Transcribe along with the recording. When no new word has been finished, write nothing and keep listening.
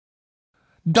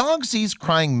Dog sees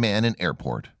crying man in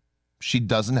airport. She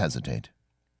doesn't hesitate.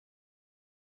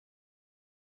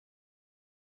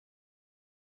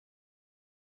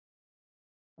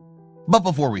 But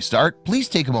before we start, please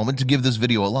take a moment to give this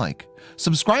video a like,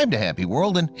 subscribe to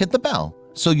HappyWorld, and hit the bell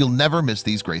so you'll never miss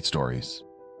these great stories.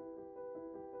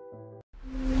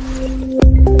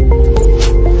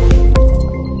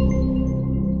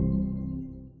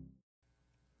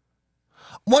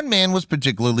 One man was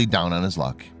particularly down on his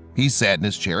luck. He sat in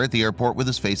his chair at the airport with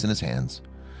his face in his hands.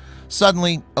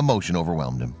 Suddenly, emotion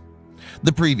overwhelmed him.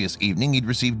 The previous evening, he'd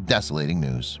received desolating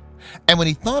news. And when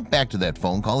he thought back to that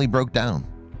phone call, he broke down.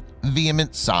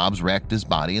 Vehement sobs racked his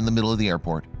body in the middle of the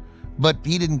airport. But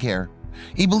he didn't care.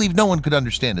 He believed no one could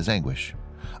understand his anguish.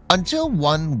 Until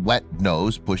one wet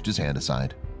nose pushed his hand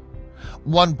aside.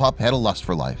 One pup had a lust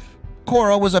for life.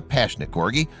 Cora was a passionate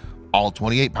corgi, all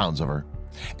 28 pounds of her.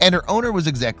 And her owner was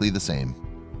exactly the same.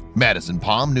 Madison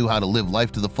Palm knew how to live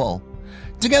life to the full.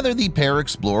 Together, the pair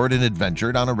explored and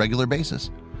adventured on a regular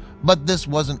basis. But this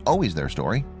wasn't always their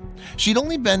story. She'd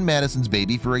only been Madison's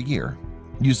baby for a year.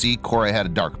 You see, Cora had a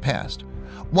dark past,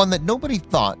 one that nobody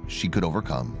thought she could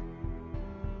overcome.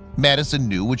 Madison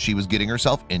knew what she was getting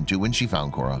herself into when she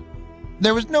found Cora.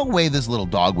 There was no way this little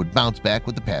dog would bounce back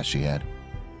with the past she had.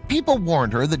 People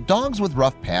warned her that dogs with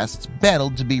rough pasts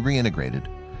battled to be reintegrated.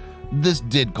 This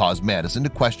did cause Madison to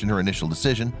question her initial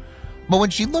decision, but when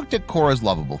she looked at Cora's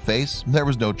lovable face, there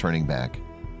was no turning back.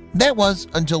 That was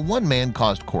until one man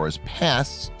caused Cora's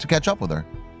pasts to catch up with her.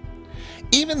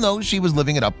 Even though she was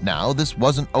living it up now, this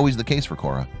wasn't always the case for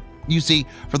Cora. You see,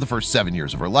 for the first 7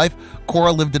 years of her life,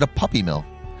 Cora lived at a puppy mill.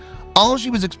 All she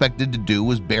was expected to do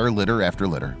was bear litter after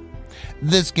litter.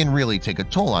 This can really take a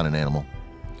toll on an animal.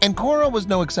 And Cora was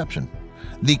no exception.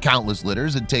 The countless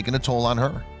litters had taken a toll on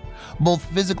her, both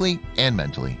physically and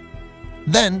mentally.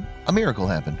 Then a miracle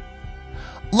happened.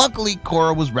 Luckily,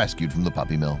 Cora was rescued from the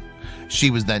puppy mill. She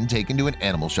was then taken to an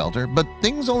animal shelter, but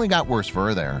things only got worse for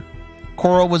her there.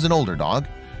 Cora was an older dog.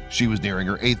 She was nearing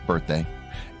her 8th birthday.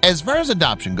 As far as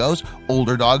adoption goes,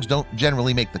 older dogs don't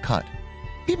generally make the cut.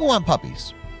 People want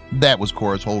puppies. That was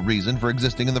Cora's whole reason for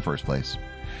existing in the first place.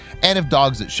 And if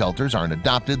dogs at shelters aren't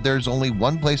adopted, there's only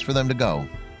one place for them to go: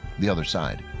 the other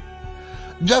side.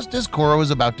 Just as Cora was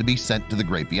about to be sent to the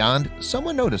great beyond,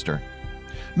 someone noticed her.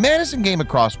 Madison came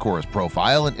across Cora's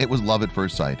profile, and it was love at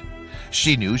first sight.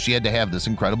 She knew she had to have this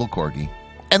incredible corgi,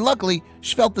 and luckily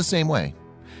she felt the same way.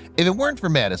 If it weren't for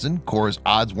Madison, Cora's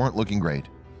odds weren't looking great.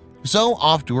 So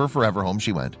off to her forever home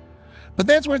she went. But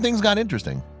that's where things got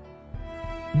interesting.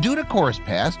 Due to Cora's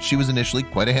past, she was initially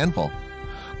quite a handful.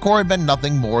 Cora had been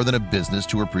nothing more than a business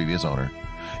to her previous owner.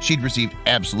 She'd received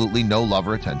absolutely no love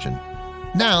or attention.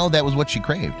 Now that was what she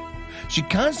craved. She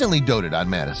constantly doted on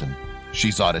Madison.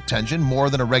 She sought attention more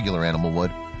than a regular animal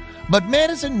would. But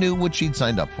Madison knew what she'd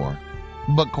signed up for.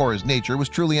 But Cora's nature was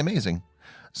truly amazing,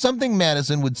 something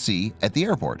Madison would see at the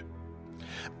airport.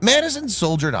 Madison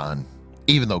soldiered on.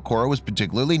 Even though Cora was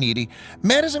particularly needy,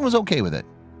 Madison was okay with it.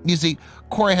 You see,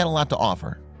 Cora had a lot to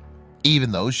offer.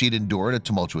 Even though she'd endured a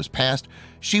tumultuous past,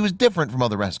 she was different from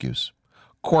other rescues.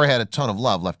 Cora had a ton of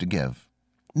love left to give.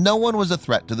 No one was a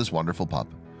threat to this wonderful pup.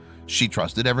 She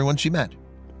trusted everyone she met.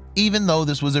 Even though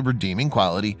this was a redeeming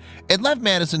quality, it left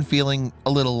Madison feeling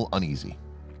a little uneasy.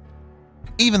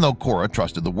 Even though Cora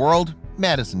trusted the world,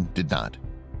 Madison did not.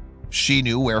 She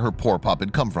knew where her poor pup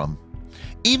had come from.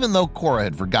 Even though Cora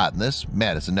had forgotten this,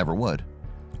 Madison never would.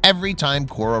 Every time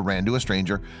Cora ran to a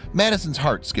stranger, Madison's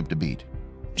heart skipped a beat.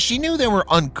 She knew there were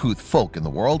uncouth folk in the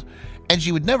world, and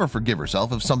she would never forgive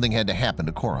herself if something had to happen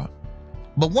to Cora.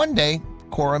 But one day,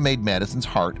 Cora made Madison's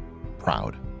heart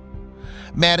proud.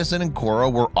 Madison and Cora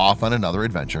were off on another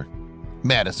adventure.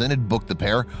 Madison had booked the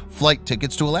pair flight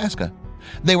tickets to Alaska.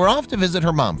 They were off to visit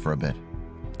her mom for a bit.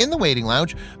 In the waiting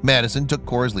lounge, Madison took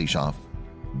Cora's leash off.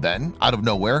 Then, out of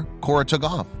nowhere, Cora took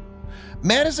off.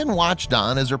 Madison watched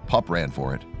on as her pup ran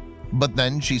for it. But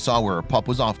then she saw where her pup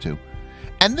was off to,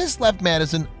 and this left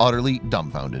Madison utterly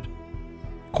dumbfounded.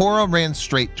 Cora ran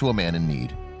straight to a man in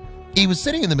need. He was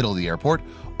sitting in the middle of the airport,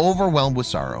 overwhelmed with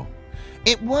sorrow.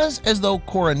 It was as though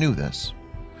Cora knew this.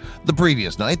 The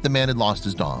previous night, the man had lost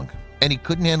his dog, and he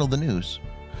couldn't handle the news.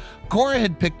 Cora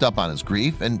had picked up on his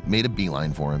grief and made a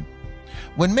beeline for him.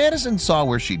 When Madison saw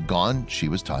where she'd gone, she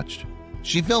was touched.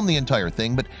 She filmed the entire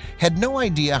thing, but had no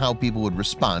idea how people would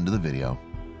respond to the video.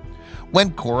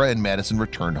 When Cora and Madison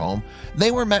returned home,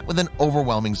 they were met with an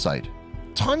overwhelming sight.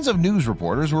 Tons of news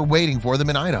reporters were waiting for them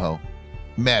in Idaho.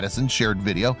 Madison's shared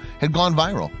video had gone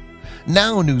viral.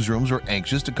 Now newsrooms were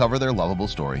anxious to cover their lovable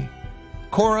story.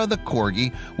 Cora the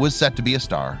corgi was set to be a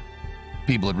star.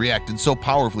 People had reacted so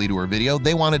powerfully to her video,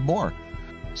 they wanted more.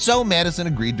 So Madison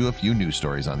agreed to a few news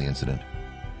stories on the incident.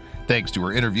 Thanks to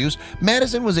her interviews,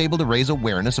 Madison was able to raise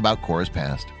awareness about Cora's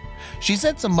past. She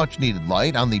shed some much-needed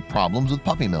light on the problems with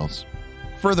puppy mills.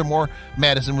 Furthermore,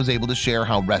 Madison was able to share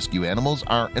how rescue animals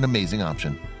are an amazing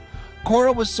option.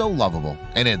 Cora was so lovable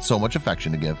and had so much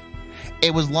affection to give.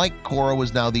 It was like Cora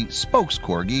was now the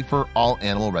spokes-corgi for all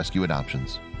animal rescue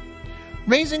adoptions.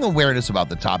 Raising awareness about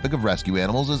the topic of rescue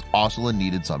animals is also a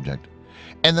needed subject,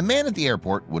 and the man at the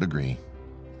airport would agree.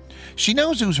 She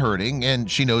knows who's hurting and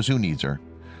she knows who needs her.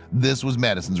 This was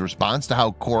Madison's response to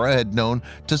how Cora had known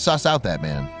to suss out that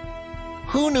man.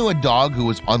 Who knew a dog who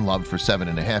was unloved for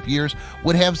 7.5 years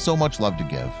would have so much love to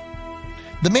give?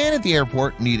 The man at the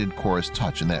airport needed Cora's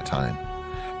touch in that time,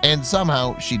 and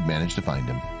somehow she'd managed to find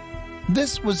him.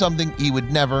 This was something he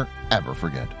would never, ever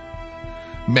forget.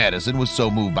 Madison was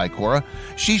so moved by Cora,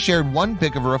 she shared one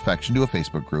pic of her affection to a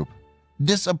Facebook group,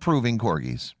 Disapproving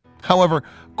Corgis. However,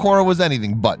 Cora was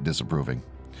anything but disapproving.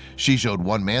 She showed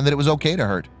one man that it was okay to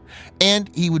hurt, and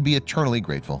he would be eternally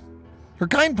grateful. Her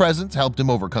kind presence helped him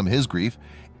overcome his grief,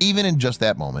 even in just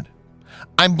that moment.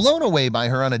 I'm blown away by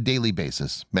her on a daily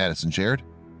basis, Madison shared,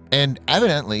 and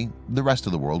evidently the rest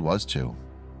of the world was too.